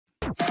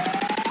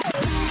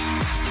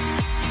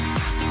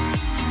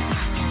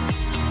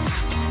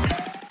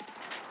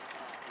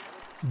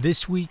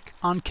This week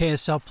on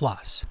KSL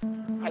Plus.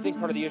 I think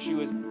part of the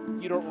issue is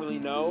you don't really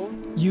know.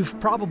 You've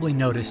probably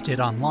noticed it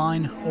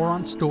online or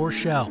on store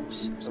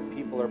shelves. So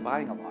people are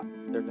buying a lot.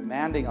 They're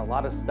demanding a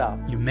lot of stuff.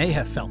 You may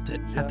have felt it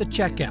at the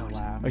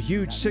checkout. A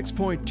huge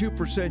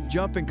 6.2%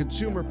 jump in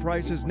consumer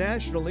prices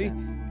nationally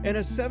and a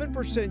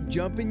 7%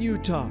 jump in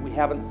Utah. We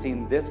haven't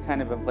seen this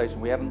kind of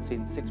inflation. We haven't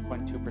seen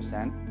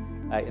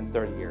 6.2% in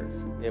 30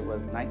 years. It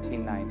was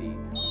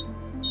 1990.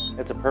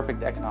 It's a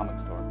perfect economic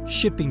storm.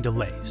 Shipping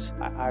delays.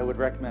 I would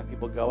recommend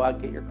people go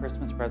out, get your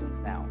Christmas presents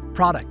now.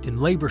 Product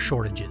and labor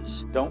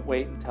shortages. Don't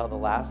wait until the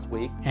last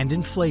week. And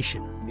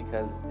inflation.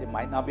 Because it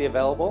might not be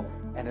available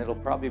and it'll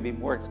probably be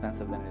more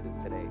expensive than it is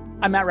today.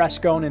 I'm Matt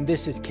Rascone and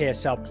this is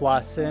KSL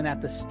Plus. And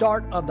at the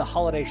start of the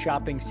holiday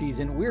shopping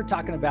season, we're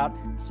talking about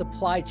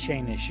supply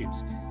chain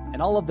issues and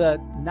all of the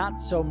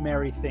not so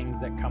merry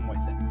things that come with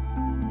it.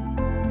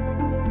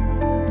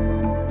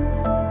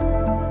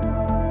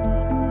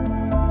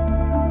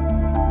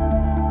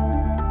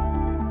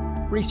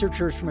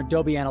 Researchers from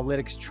Adobe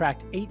Analytics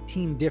tracked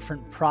 18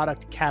 different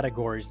product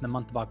categories in the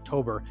month of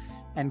October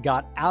and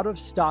got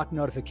out-of-stock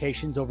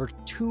notifications over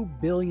 2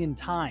 billion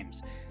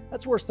times.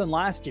 That's worse than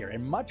last year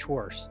and much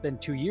worse than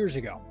 2 years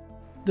ago.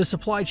 The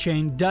supply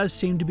chain does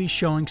seem to be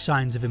showing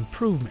signs of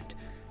improvement,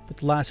 but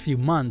the last few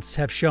months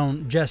have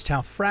shown just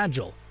how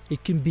fragile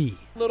it can be.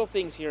 Little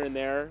things here and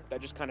there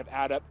that just kind of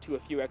add up to a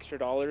few extra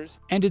dollars.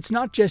 And it's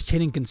not just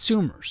hitting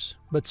consumers,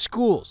 but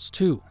schools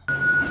too.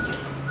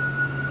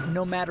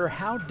 No matter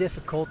how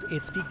difficult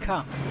it's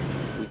become,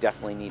 we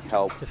definitely need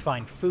help to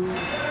find food.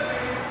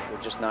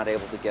 We're just not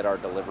able to get our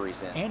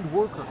deliveries in. And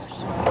workers.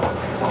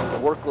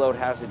 The workload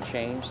hasn't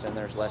changed and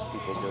there's less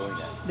people doing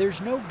it. There's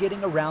no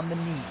getting around the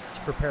need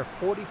to prepare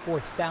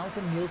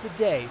 44,000 meals a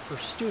day for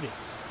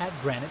students at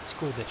Granite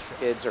School District.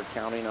 Kids are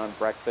counting on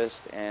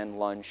breakfast and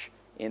lunch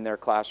in their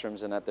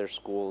classrooms and at their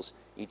schools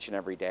each and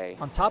every day.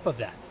 On top of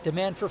that,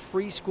 demand for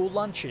free school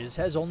lunches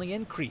has only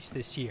increased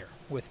this year,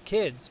 with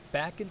kids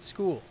back in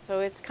school. So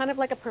it's kind of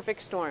like a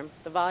perfect storm.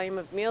 The volume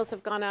of meals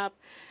have gone up,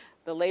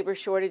 the labor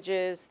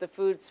shortages, the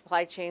food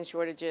supply chain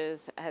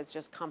shortages has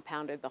just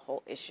compounded the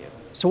whole issue.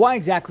 So why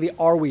exactly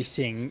are we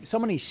seeing so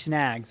many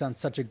snags on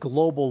such a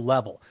global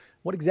level?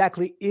 What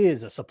exactly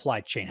is a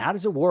supply chain? How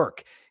does it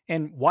work?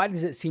 And why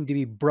does it seem to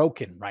be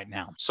broken right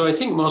now? So I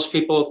think most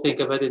people think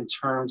of it in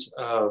terms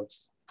of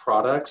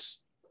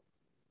products,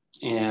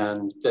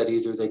 and that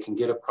either they can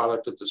get a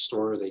product at the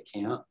store or they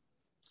can't.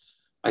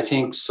 I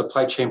think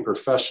supply chain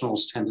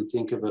professionals tend to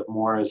think of it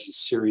more as a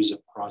series of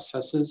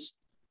processes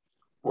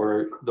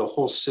or the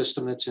whole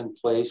system that's in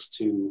place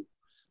to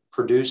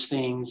produce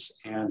things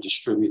and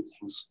distribute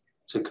things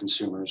to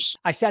consumers.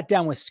 I sat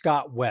down with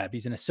Scott Webb.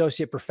 He's an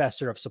associate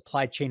professor of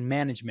supply chain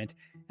management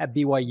at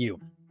BYU.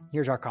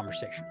 Here's our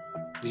conversation.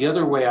 The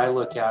other way I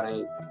look at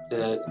it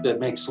that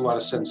makes a lot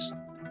of sense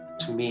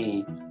to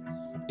me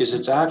is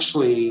it's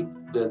actually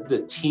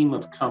the team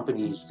of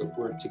companies that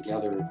work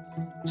together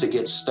to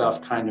get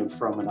stuff kind of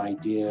from an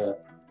idea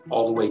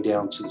all the way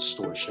down to the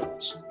store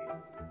shelves.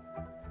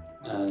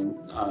 And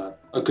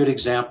a good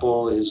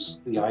example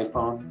is the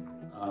iPhone.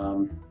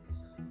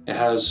 It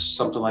has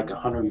something like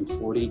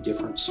 140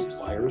 different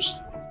suppliers.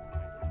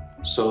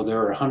 So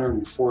there are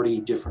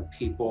 140 different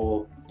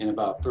people in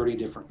about 30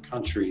 different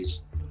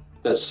countries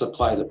that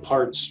supply the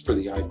parts for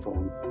the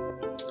iPhone.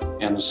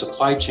 And the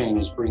supply chain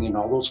is bringing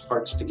all those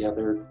parts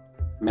together,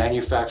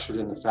 manufactured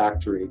in the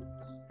factory,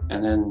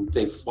 and then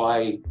they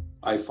fly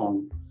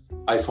iPhones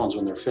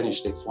when they're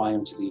finished, they fly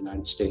them to the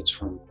United States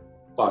from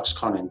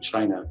Foxconn in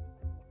China.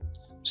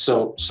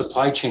 So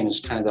supply chain is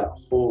kind of that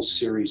whole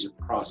series of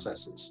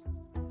processes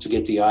to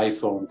get the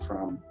iPhone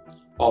from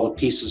all the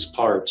pieces,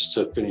 parts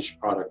to finished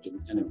product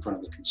and in front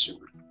of the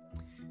consumer.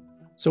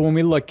 So when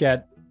we look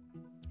at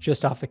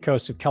just off the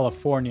coast of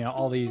California,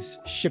 all these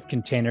ship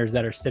containers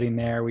that are sitting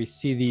there, we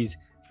see these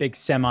big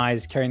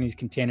semis carrying these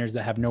containers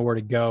that have nowhere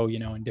to go,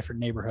 in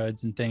different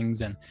neighborhoods and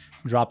things and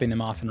dropping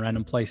them off in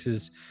random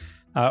places.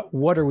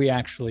 What are we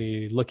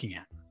actually looking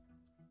at?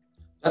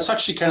 That's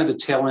actually kind of the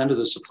tail end of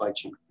the supply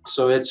chain.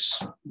 So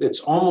it's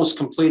almost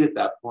complete at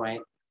that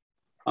point.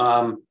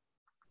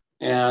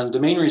 And the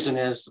main reason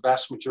is the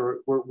vast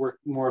majority, we're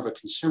more of a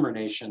consumer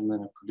nation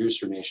than a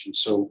producer nation.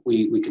 So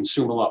we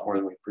consume a lot more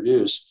than we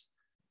produce.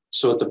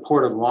 So at the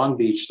port of Long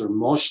Beach, they're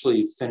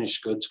mostly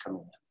finished goods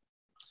coming in.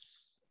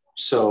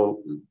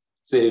 So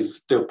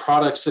they're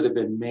products that have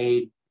been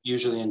made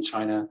usually in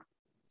China,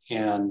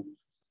 and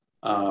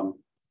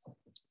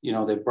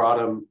they've brought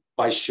them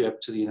by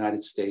ship to the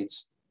United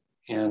States.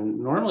 And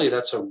normally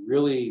that's a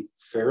really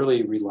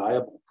fairly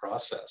reliable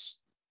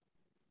process.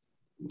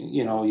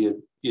 You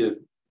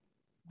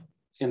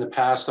in the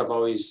past, I've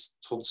always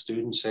told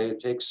students, say it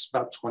takes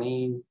about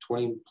 20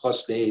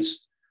 plus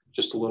days,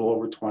 just a little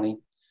over 20,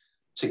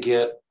 to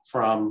get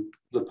from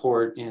the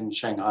port in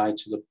Shanghai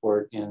to the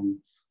port in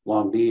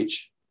Long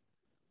Beach.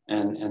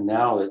 And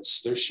now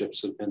their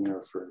ships have been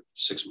there for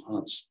 6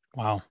 months.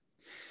 Wow.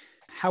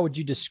 How would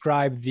you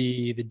describe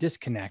the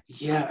disconnect?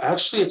 Yeah,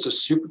 actually, it's a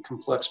super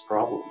complex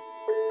problem.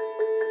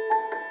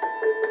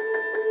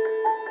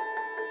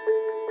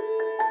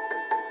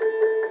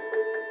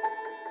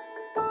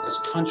 as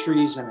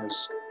countries and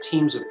as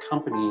teams of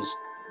companies,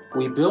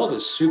 we build a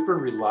super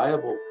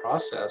reliable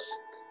process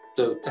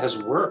that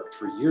has worked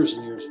for years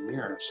and years and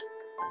years.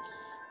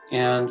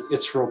 And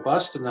it's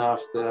robust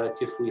enough that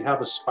if we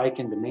have a spike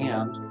in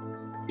demand,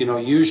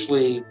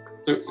 usually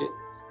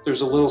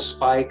there's a little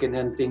spike and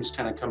then things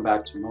kind of come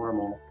back to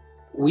normal.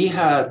 We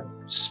had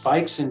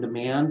spikes in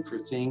demand for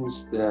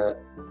things that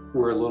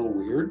were a little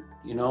weird,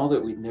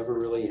 that we'd never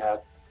really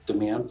had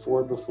demand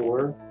for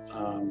before.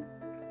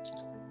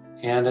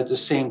 And at the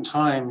same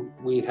time,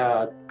 we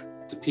had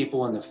the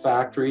people in the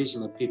factories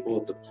and the people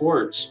at the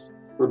ports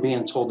were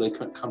being told they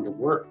couldn't come to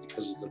work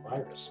because of the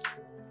virus.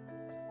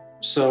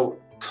 So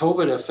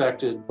COVID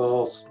affected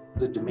both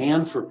the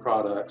demand for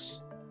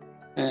products,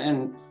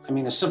 and I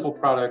mean, a simple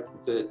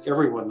product that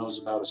everyone knows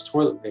about is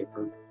toilet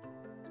paper.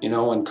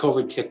 When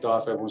COVID kicked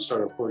off, everyone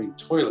started hoarding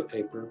toilet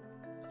paper.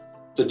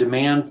 The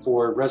demand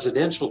for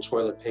residential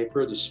toilet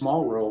paper, the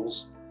small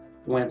rolls,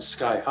 went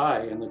sky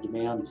high, and the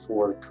demand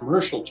for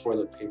commercial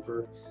toilet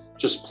paper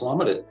just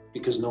plummeted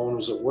because no one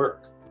was at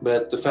work.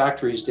 But the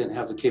factories didn't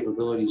have the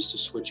capabilities to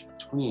switch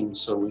between,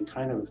 so we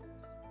kind of,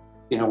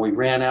 we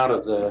ran out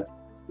of the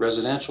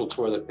residential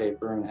toilet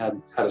paper and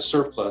had a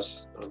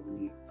surplus of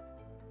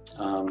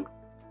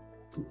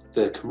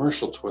the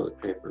commercial toilet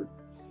paper.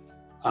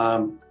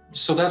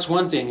 So that's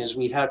one thing, is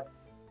we had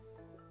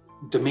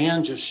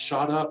demand just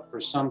shot up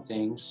for some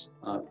things,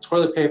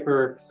 toilet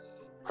paper,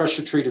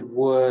 pressure treated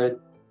wood,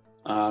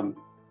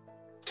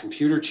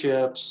 computer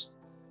chips,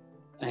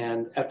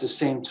 and at the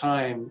same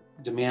time,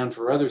 demand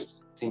for other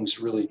things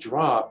really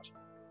dropped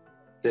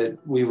that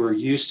we were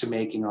used to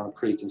making on a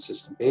pretty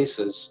consistent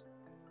basis.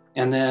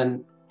 And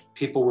then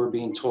people were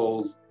being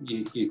told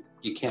you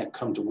can't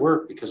come to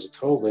work because of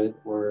COVID,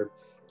 or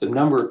the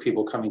number of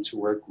people coming to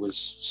work was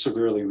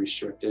severely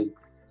restricted.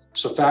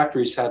 So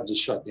factories had to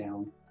shut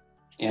down,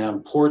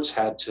 and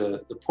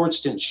the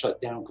ports didn't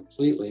shut down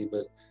completely,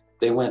 but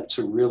they went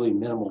to really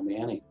minimal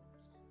manning.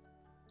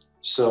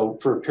 So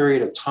for a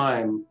period of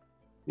time,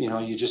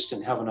 you just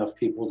didn't have enough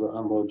people to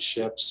unload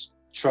ships.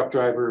 Truck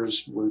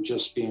drivers were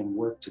just being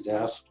worked to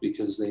death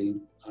because the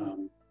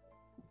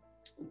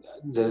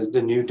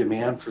new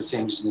demand for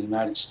things in the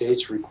United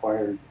States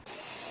required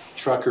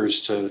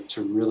truckers to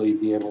really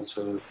be able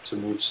to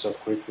move stuff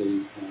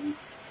quickly. And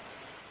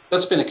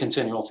that's been a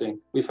continual thing.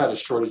 We've had a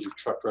shortage of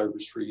truck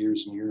drivers for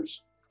years and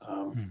years,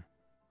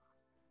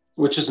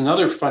 which is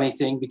another funny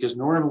thing, because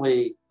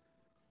normally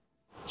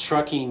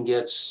trucking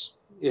gets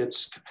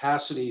its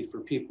capacity for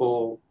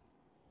people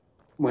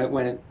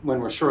when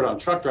we're short on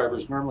truck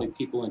drivers. Normally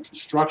people in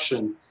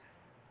construction,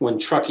 when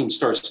trucking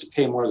starts to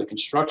pay more of the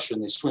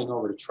construction, they swing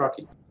over to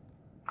trucking.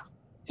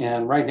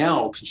 And right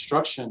now,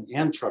 construction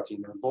and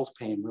trucking are both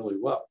paying really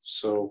well.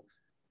 So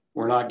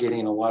we're not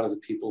getting a lot of the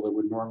people that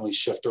would normally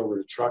shift over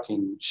to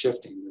trucking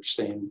shifting. They're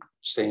staying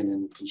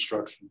in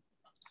construction.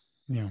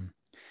 Yeah.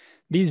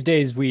 These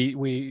days,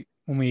 when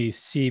we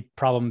see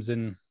problems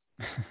in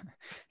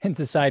in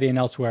society and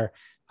elsewhere,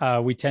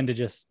 we tend to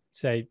just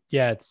say,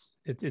 yeah, it's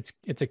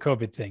a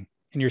COVID thing.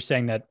 And you're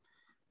saying that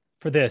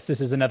for this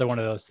is another one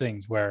of those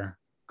things where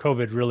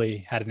COVID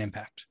really had an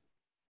impact.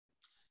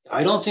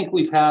 I don't think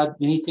we've had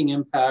anything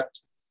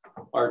impact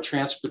our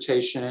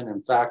transportation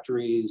and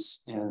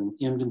factories and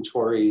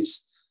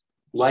inventories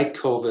like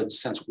COVID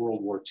since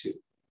World War II.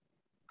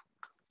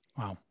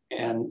 Wow.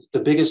 And the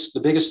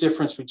biggest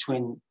difference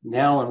between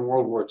now and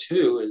World War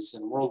II is,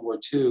 in World War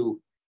II,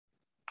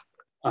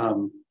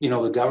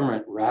 the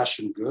government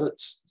rationed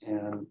goods.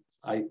 And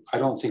I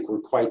don't think we're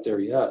quite there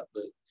yet,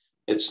 but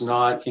it's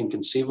not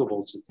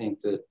inconceivable to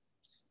think that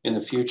in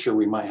the future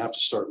we might have to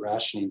start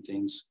rationing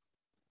things,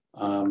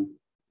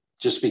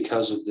 just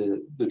because of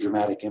the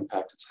dramatic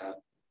impact it's had.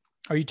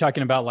 Are you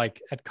talking about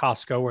like at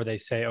Costco, where they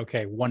say,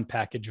 okay, one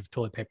package of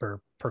toilet paper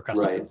per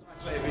customer?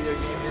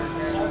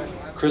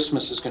 Right.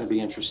 Christmas is going to be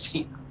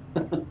interesting.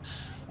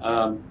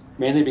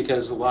 Mainly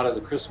because a lot of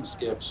the Christmas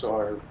gifts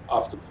are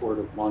off the port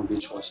of Long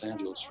Beach, Los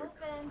Angeles, right?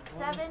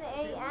 7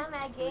 a.m.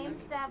 at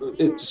GameStop.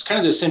 It's kind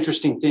of this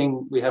interesting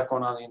thing we have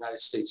going on in the United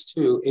States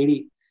too.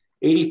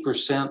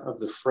 80% of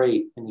the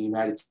freight in the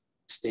United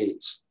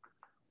States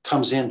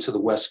comes into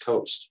the West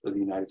Coast of the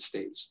United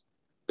States,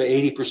 but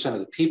 80% of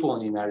the people in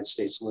the United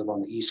States live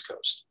on the East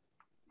Coast.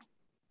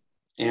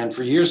 And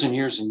for years and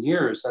years and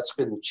years, that's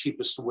been the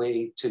cheapest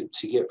way to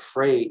get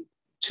freight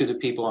to the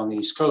people on the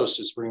East Coast,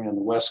 is bring it on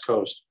the West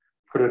Coast,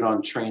 put it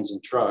on trains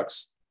and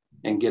trucks,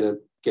 and get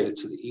it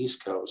to the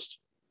East Coast.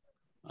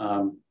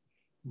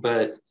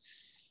 But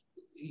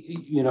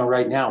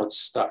right now it's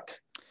stuck.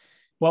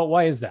 Well,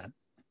 why is that?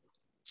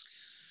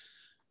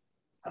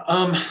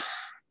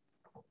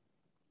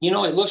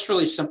 It looks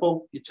really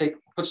simple. You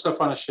put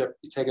stuff on a ship,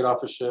 you take it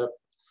off a ship.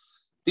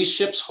 These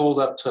ships hold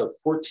up to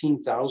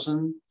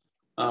 14,000.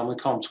 We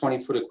call them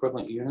 20-foot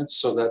equivalent units.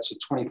 So that's a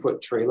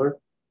 20-foot trailer.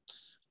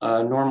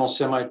 Normal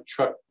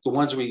semi-truck, the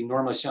ones we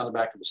normally see on the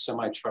back of a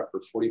semi-truck,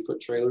 are 40-foot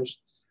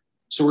trailers.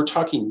 So we're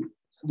talking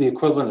the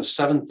equivalent of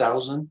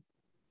 7,000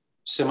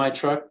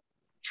 semi-truck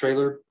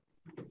trailer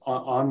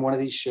on one of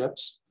these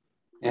ships.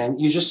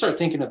 And you just start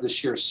thinking of the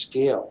sheer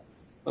scale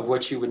of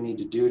what you would need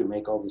to do to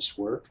make all this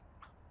work,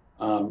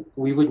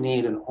 we would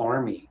need an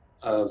army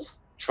of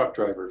truck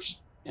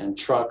drivers and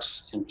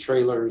trucks and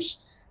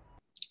trailers.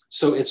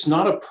 So it's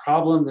not a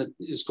problem that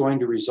is going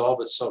to resolve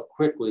itself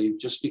quickly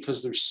just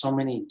because there's so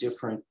many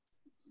different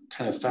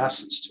kind of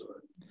facets to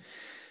it.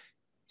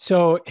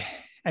 So,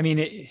 I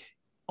mean,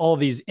 all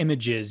these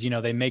images,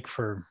 they make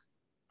for,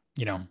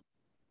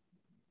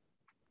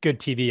 good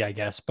TV, I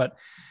guess, but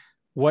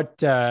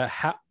what's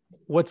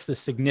the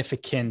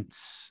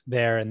significance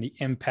there and the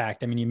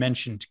impact? I mean, you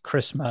mentioned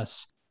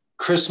Christmas.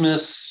 Gosh,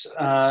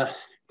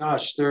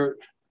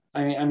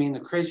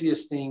 the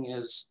craziest thing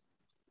is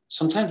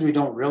sometimes we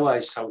don't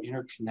realize how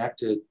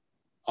interconnected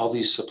all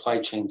these supply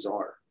chains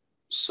are.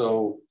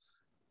 So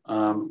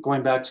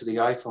going back to the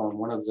iPhone,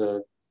 one of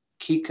the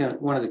key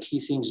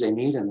things they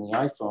need in the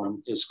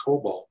iPhone is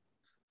cobalt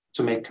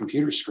to make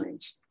computer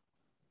screens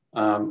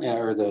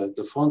or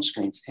the phone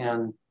screens.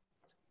 And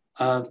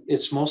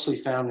it's mostly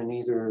found in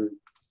either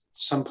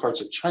some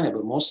parts of China,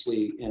 but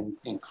mostly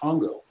in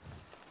Congo,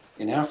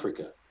 in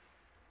Africa.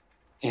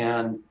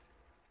 And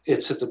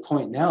it's at the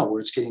point now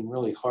where it's getting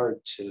really hard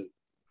to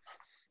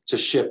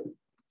ship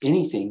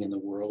anything in the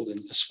world,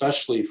 and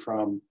especially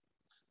from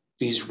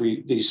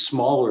these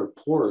smaller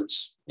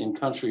ports in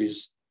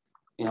countries,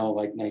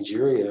 like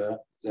Nigeria,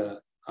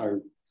 that are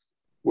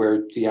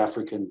where the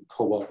African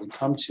cobalt would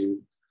come to.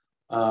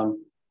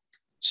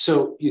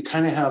 So you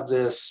kind of have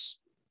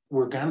this.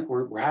 We're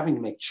having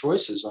to make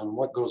choices on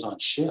what goes on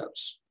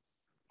ships,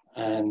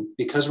 and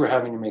because we're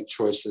having to make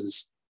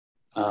choices,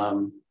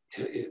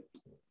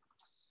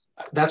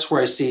 that's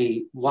where I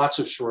see lots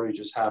of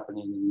shortages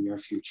happening in the near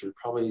future.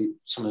 Probably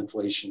some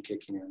inflation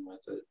kicking in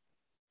with it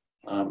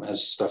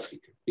as stuff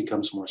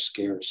becomes more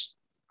scarce.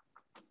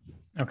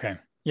 Okay.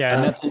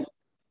 Yeah.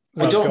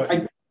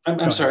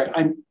 I'm sorry.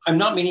 I'm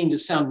not meaning to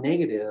sound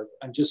negative.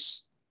 I'm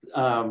just.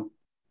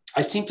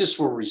 I think this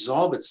will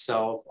resolve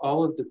itself.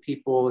 All of the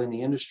people in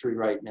the industry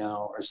right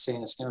now are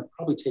saying it's going to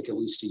probably take at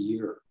least a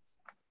year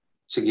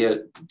to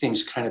get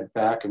things kind of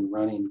back and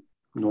running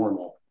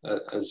normal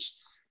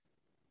as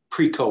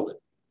pre-COVID.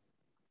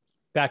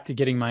 Back to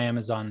getting my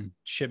Amazon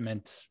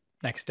shipment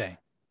next day.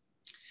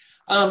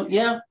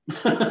 Yeah.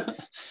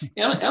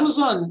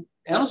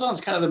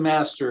 Amazon's kind of the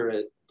master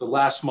at the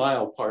last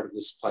mile part of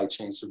the supply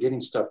chain. So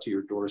getting stuff to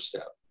your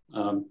doorstep.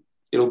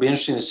 It'll be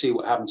interesting to see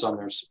what happens on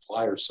their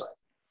supplier side.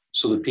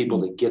 So the people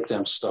that get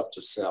them stuff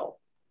to sell.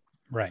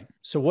 Right.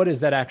 So what does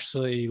that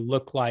actually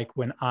look like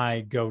when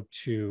I go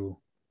to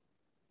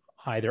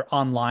either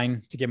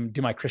online to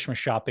do my Christmas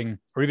shopping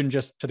or even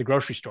just to the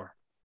grocery store?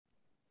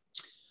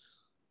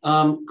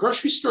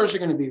 Grocery stores are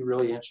going to be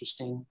really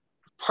interesting,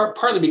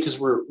 partly because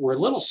we're a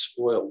little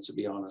spoiled, to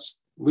be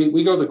honest.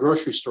 We go to the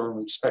grocery store and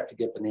we expect to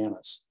get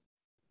bananas,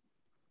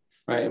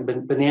 right? And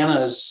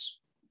bananas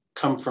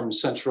come from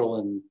Central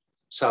and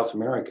South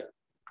America.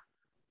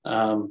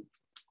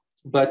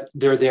 But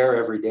they're there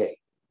every day.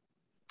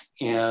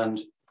 And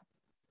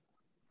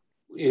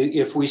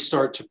if we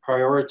start to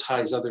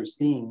prioritize other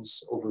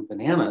things over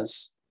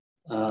bananas,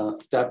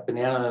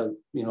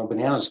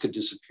 bananas could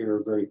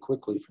disappear very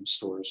quickly from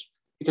stores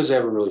because they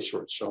have a really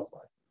short shelf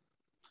life.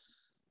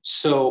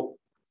 So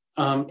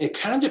it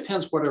kind of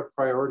depends what our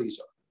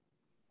priorities are.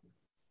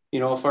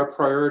 If our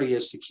priority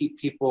is to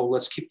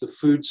let's keep the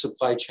food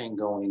supply chain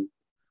going.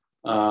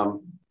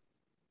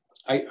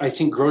 I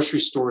think grocery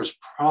stores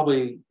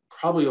probably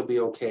will be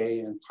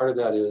okay. And part of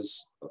that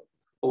is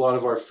a lot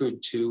of our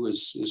food too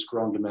is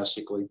grown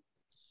domestically.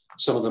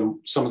 Some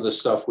of the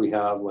stuff we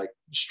have, like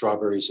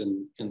strawberries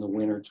in the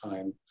winter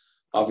time,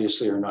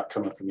 obviously are not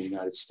coming from the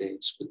United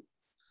States, but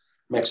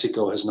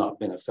Mexico has not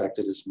been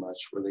affected as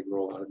much where they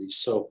grow a lot of these.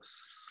 So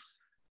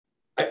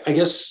I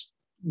guess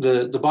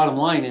the bottom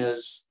line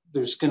is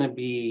we're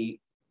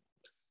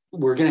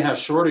going to have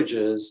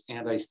shortages.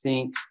 And I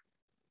think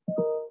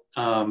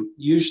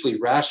usually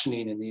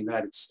rationing in the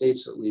United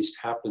States, at least,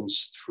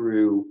 happens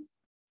through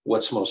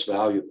what's most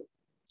valuable.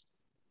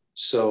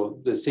 So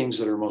the things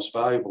that are most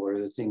valuable are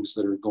the things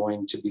that are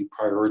going to be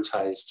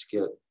prioritized to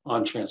get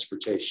on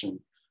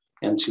transportation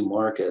and to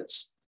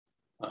markets.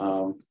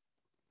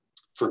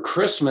 For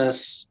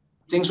Christmas,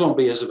 things won't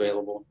be as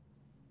available.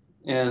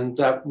 And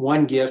that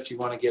one gift you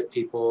want to get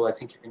people, I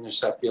think you're going to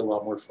just have to be a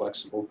lot more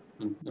flexible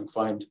and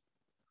find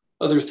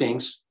other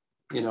things,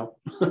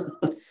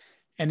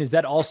 And is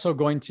that also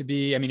going to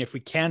be, if we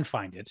can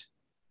find it,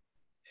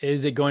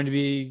 is it going to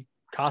be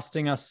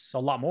costing us a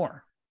lot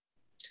more?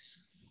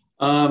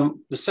 The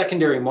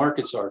secondary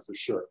markets are, for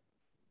sure.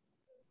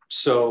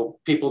 So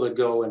people that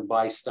go and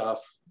buy stuff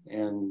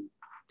and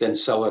then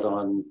sell it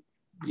on,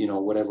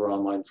 whatever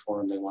online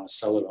forum they want to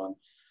sell it on.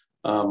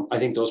 I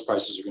think those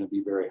prices are going to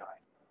be very high.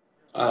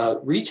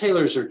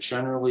 Retailers are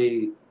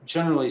generally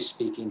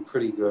speaking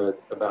pretty good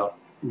about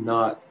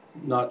not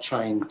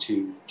trying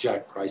to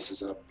jack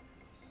prices up.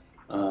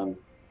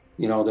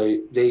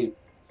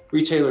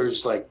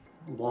 Retailers like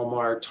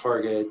Walmart,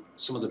 Target,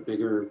 some of the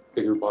bigger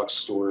box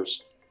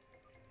stores,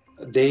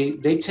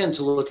 they tend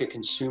to look at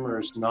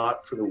consumers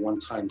not for the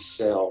one-time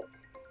sale,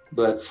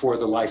 but for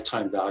the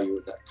lifetime value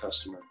of that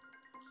customer.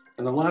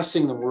 And the last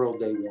thing in the world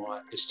they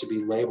want is to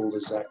be labeled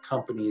as that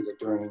company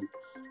that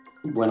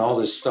when all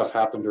this stuff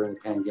happened during the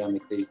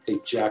pandemic, they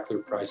jacked their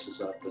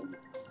prices up,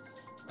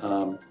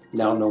 and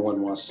now no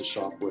one wants to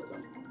shop with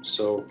them.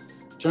 So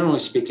generally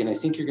speaking, I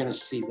think you're going to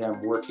see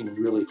them working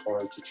really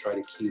hard to try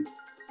to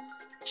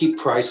keep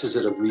prices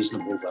at a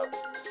reasonable level.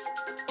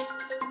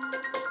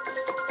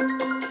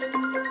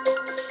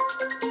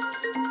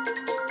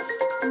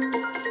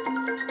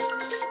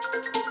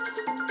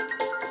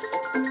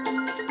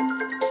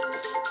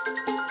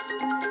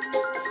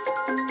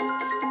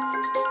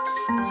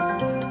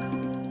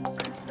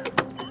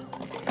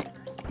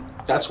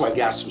 That's why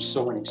gas was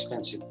so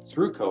inexpensive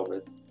through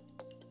COVID,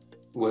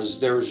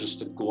 there was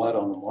just a glut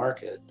on the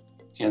market.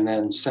 And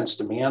then since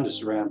demand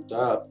has ramped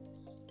up,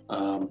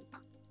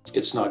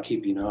 it's not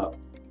keeping up.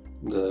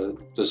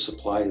 The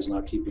supply is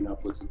not keeping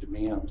up with the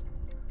demand.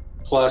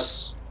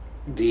 Plus,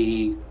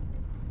 during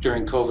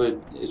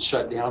COVID, it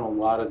shut down a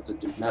lot of the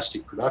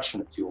domestic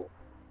production of fuel.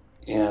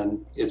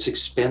 And it's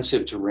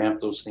expensive to ramp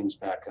those things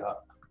back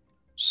up.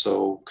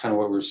 So kind of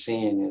what we're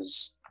seeing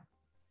is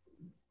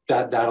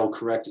that'll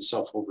correct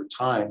itself over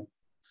time.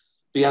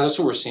 But yeah, that's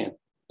what we're seeing,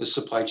 is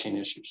supply chain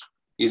issues.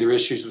 Either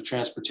issues with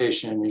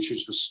transportation,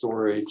 issues with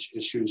storage,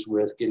 issues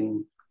with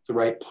getting the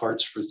right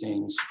parts for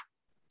things.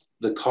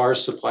 The car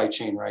supply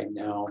chain right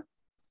now,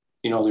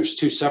 there's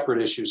two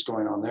separate issues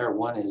going on there.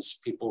 One is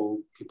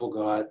people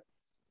got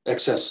a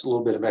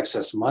little bit of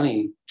excess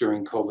money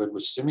during COVID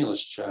with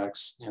stimulus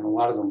checks, and a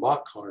lot of them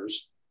bought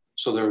cars.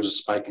 So there was a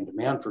spike in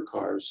demand for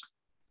cars.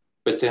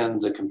 But then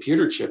the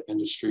computer chip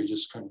industry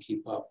just couldn't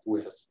keep up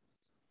with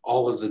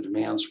all of the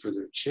demands for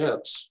their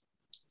chips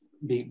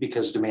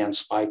because demand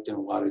spiked in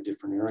a lot of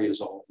different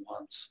areas all at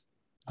once.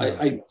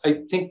 I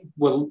think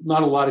what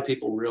not a lot of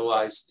people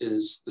realize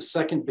is the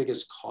second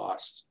biggest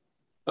cost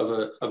of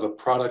a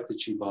product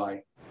that you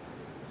buy.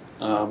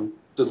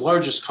 The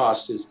largest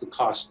cost is the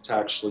cost to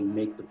actually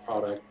make the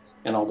product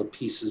and all the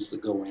pieces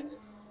that go in it.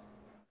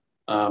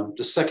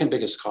 The second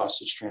biggest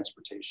cost is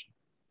transportation.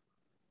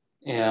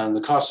 And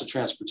the cost of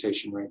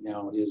transportation right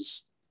now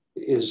is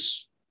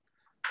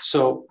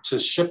so to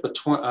ship a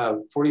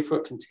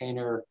 40-foot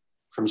container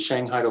from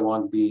Shanghai to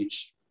Long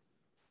Beach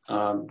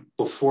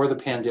before the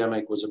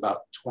pandemic was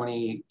about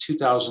 $2,000 to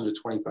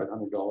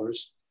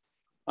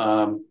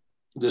 $2,500.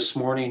 This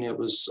morning it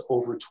was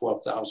over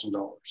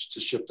 $12,000 to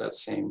ship that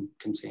same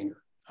container.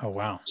 Oh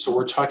wow! So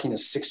we're talking a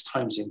 6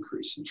 times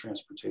increase in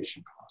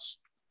transportation costs,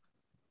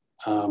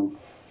 and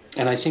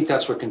I think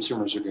that's what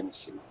consumers are going to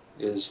see.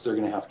 Is they're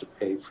going to have to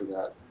pay for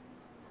that,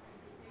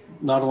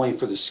 not only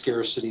for the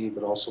scarcity,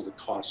 but also the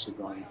costs have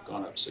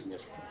gone up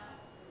significantly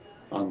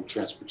on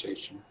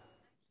transportation.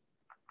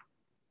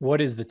 What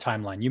is the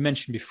timeline? You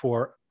mentioned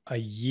before a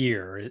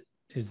year.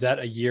 Is that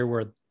a year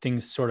where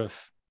things sort of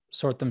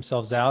sort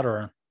themselves out,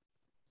 or?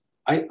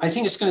 I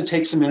think it's going to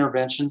take some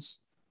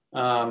interventions.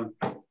 And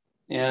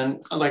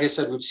like I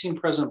said, we've seen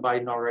President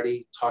Biden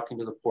already talking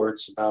to the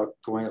ports about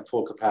going at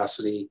full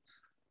capacity.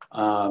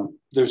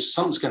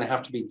 Something's going to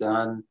have to be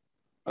done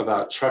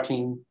about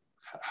trucking,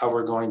 how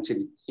we're going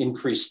to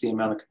increase the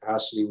amount of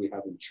capacity we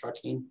have in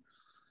trucking.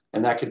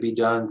 And that could be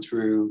done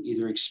through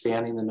either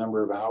expanding the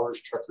number of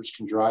hours truckers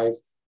can drive,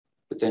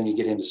 but then you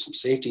get into some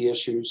safety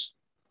issues,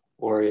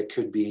 or it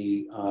could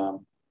be,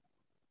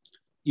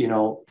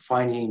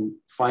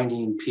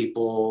 finding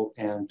people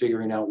and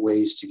figuring out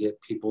ways to get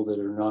people that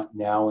are not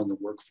now in the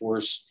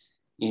workforce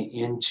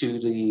into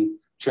the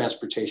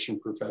transportation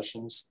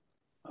professions.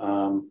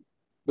 But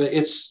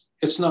it's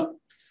not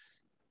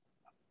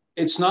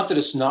that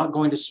it's not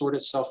going to sort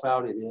itself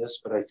out. It is,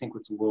 but I think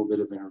with a little bit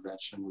of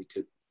intervention, we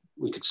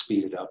could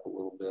speed it up a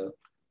little bit.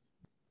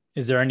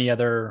 Is there any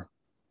other,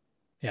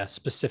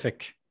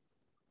 specific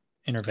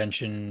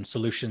intervention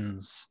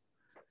solutions?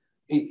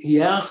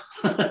 Yeah.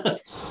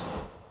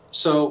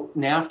 So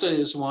NAFTA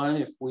is one.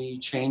 If we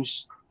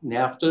change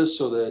NAFTA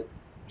so that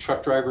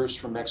truck drivers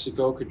from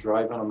Mexico could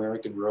drive on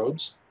American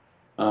roads,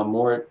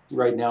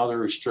 right now they're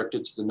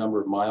restricted to the number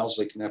of miles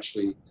they can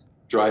actually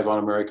drive on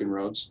American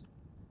roads.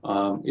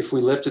 If we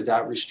lifted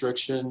that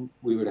restriction,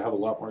 we would have a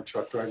lot more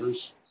truck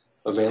drivers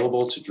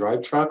available to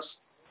drive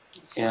trucks.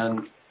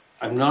 And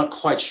I'm not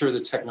quite sure the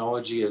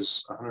technology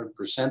is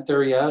 100%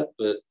 there yet,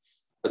 but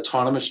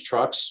autonomous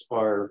trucks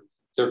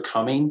they're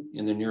coming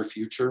in the near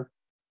future,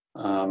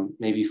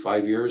 maybe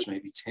 5 years,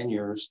 maybe 10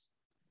 years.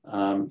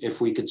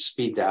 If we could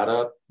speed that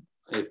up,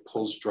 it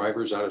pulls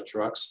drivers out of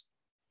trucks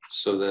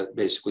so that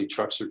basically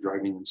trucks are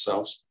driving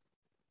themselves.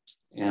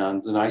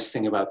 And the nice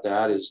thing about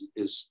that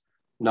is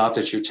not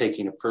that you're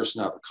taking a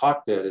person out of the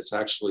cockpit, it's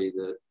actually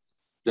that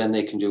then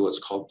they can do what's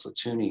called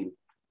platooning,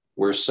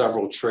 where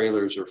several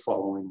trailers are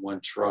following one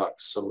truck.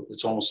 So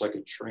it's almost like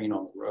a train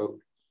on the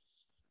road.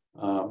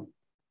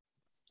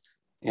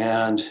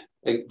 And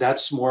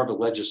that's more of a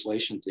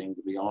legislation thing,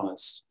 to be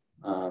honest.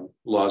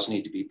 Laws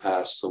need to be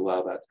passed to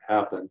allow that to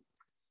happen.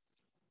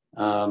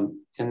 And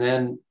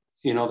then,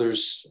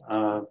 there's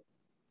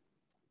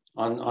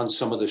on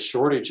some of the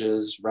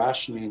shortages,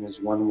 rationing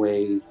is one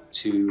way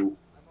to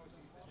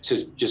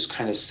to just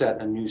kind of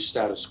set a new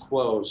status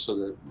quo so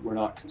that we're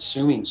not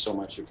consuming so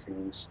much of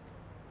things,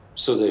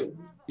 so that,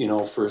 you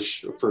know, for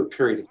a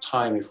period of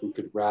time, if we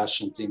could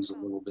ration things a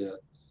little bit,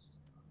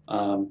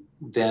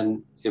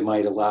 then it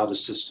might allow the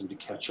system to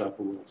catch up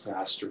a little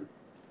faster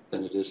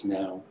than it is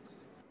now.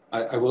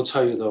 I will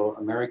tell you though,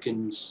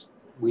 Americans,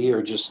 we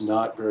are just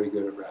not very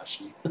good at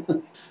rationing.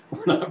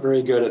 We're not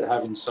very good at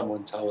having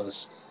someone tell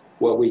us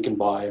what we can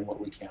buy and what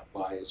we can't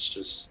buy. It's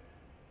just,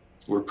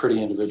 we're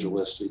pretty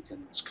individualistic,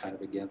 and it's kind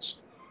of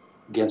against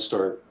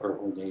our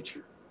whole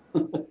nature.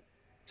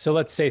 So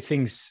let's say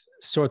things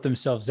sort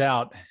themselves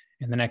out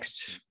in the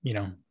next, you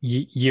know,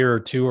 year or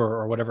two,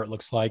 or whatever it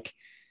looks like.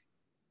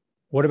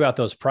 What about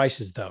those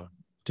prices though?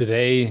 Do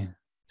they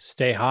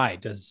stay high?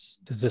 Does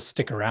this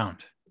stick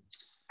around?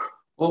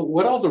 Well,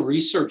 what all the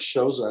research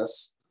shows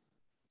us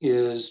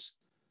is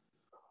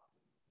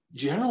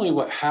generally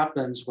what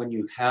happens when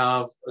you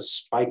have a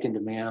spike in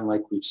demand,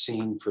 like we've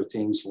seen for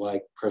things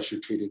like pressure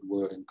treated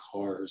wood and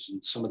cars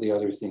and some of the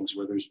other things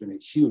where there's been a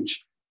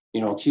huge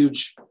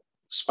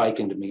spike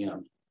in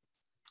demand,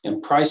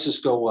 and prices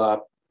go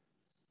up.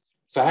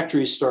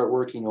 Factories start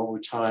working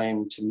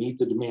overtime to meet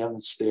the demand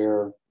that's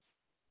there,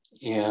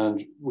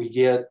 and we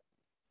get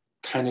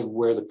kind of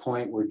where the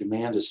point where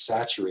demand is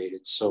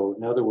saturated. So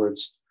in other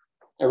words,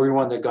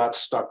 everyone that got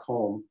stuck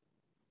home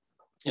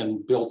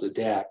and built a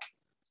deck,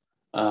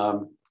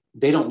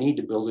 they don't need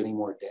to build any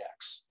more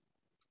decks.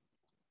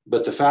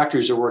 But the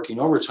factories are working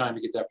overtime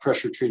to get that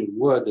pressure treated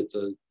wood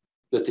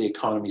that the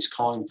economy is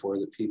calling for,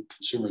 that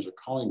consumers are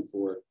calling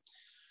for.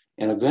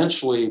 And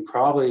eventually,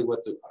 probably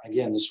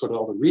this is what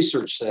all the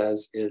research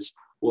says, is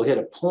we'll hit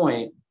a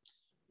point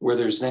where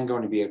there's then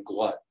going to be a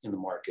glut in the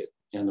market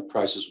and the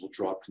prices will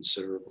drop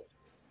considerably.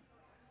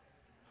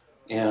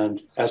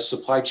 And as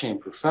supply chain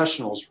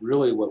professionals,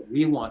 really what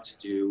we want to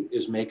do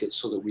is make it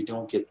so that we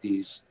don't get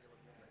these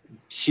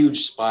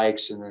huge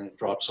spikes and then it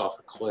drops off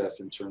a cliff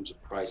in terms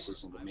of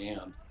prices and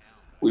demand.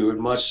 We would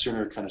much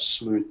sooner kind of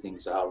smooth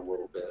things out a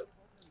little bit.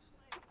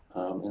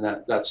 And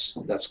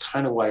that's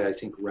kind of why I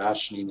think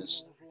rationing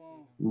is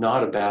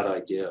not a bad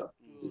idea,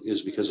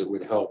 is because it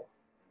would help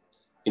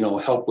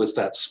with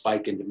that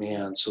spike in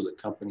demand so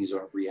that companies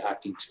aren't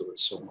reacting to it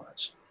so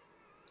much.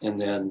 And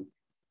then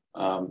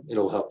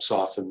it'll help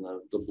soften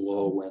the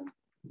blow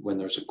when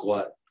there's a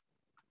glut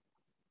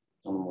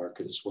on the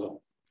market as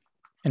well.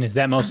 And is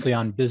that mostly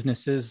on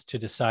businesses to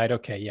decide,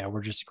 okay, yeah,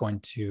 we're just going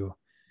to,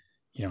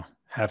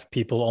 have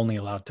people only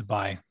allowed to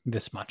buy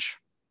this much?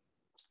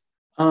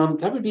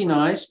 That would be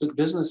nice, but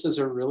businesses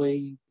are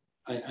really,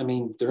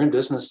 they're in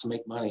business to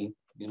make money,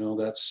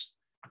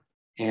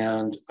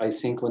 and I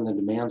think when the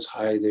demand's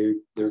high,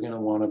 they're going to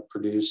want to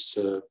produce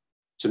to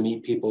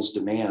meet people's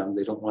demand.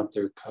 They don't want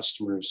their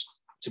customers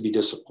to be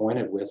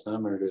disappointed with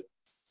them or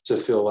to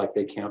feel like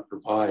they can't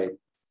provide.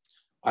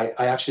 I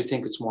actually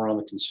think it's more on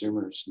the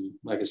consumers. And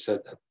like I said,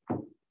 that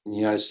in the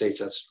United States,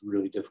 that's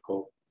really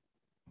difficult.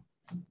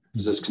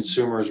 Because as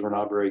consumers, we're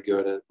not very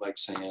good at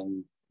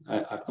saying,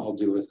 I'll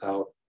do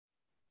without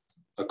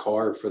a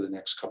car for the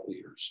next couple of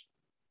years.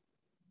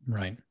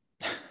 Right.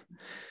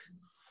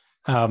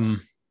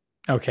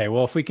 Okay.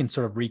 Well, if we can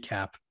sort of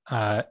recap,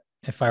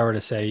 if I were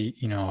to say,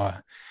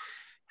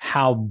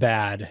 how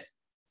bad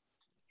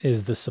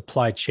is the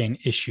supply chain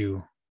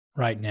issue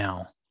right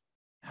now?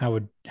 How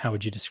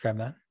would you describe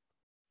that?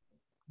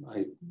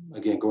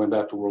 Again, going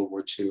back to World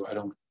War II, I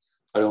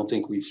don't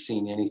think we've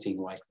seen anything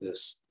like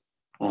this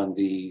on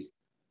the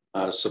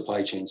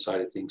supply chain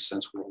side of things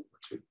since World War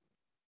II.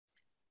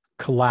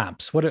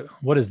 Collapse.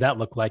 What does that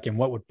look like, and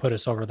what would put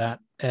us over that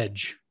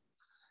edge?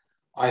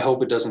 I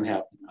hope it doesn't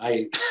happen.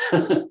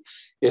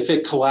 If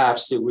it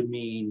collapsed, it would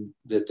mean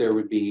that there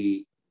would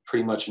be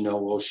pretty much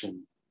no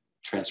ocean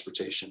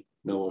transportation,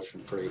 no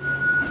ocean freight.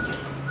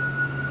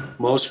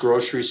 Most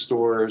grocery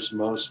stores,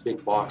 most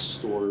big box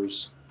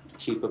stores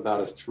keep about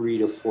a 3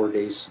 to 4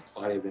 days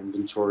supply of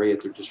inventory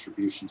at their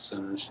distribution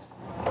centers.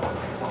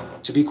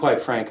 To be quite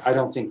frank, I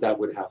don't think that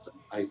would happen.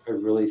 I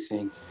really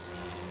think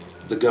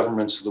the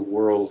governments of the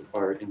world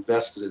are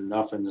invested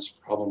enough in this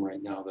problem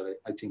right now that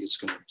I think it's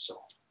going to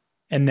resolve.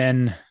 And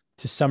then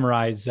to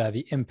summarize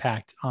the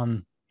impact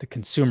on the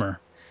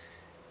consumer,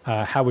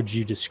 how would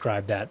you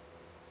describe that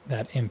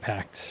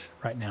impact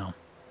right now?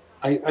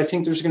 I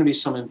think there's going to be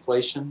some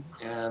inflation,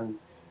 and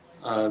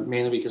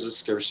mainly because of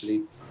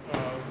scarcity,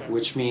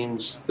 which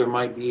means there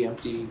might be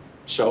empty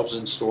shelves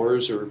in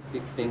stores, or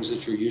things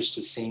that you're used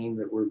to seeing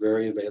that were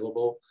very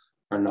available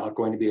are not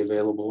going to be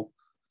available.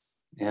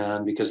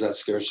 And because of that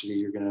scarcity,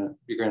 you're going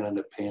to end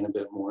up paying a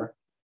bit more.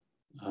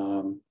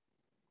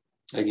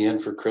 Again,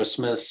 for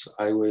Christmas,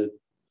 I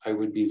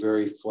would be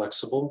very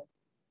flexible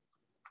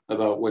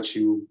about what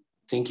you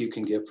think you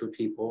can get for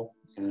people,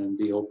 and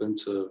be open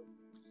to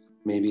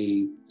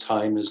maybe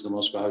time is the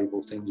most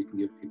valuable thing you can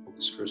give people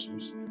this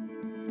Christmas.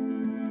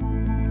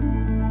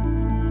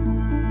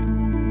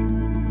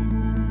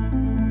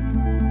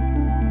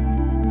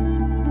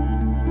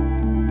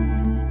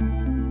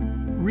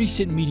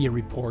 Recent media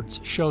reports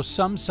show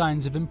some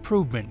signs of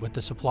improvement with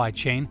the supply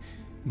chain,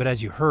 but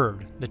as you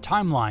heard, the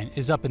timeline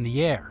is up in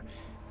the air,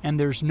 and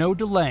there's no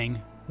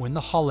delaying when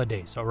the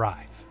holidays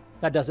arrive.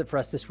 That does it for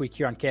us this week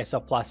here on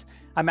KSL Plus.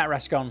 I'm Matt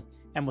Rascone,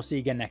 and we'll see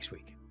you again next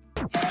week.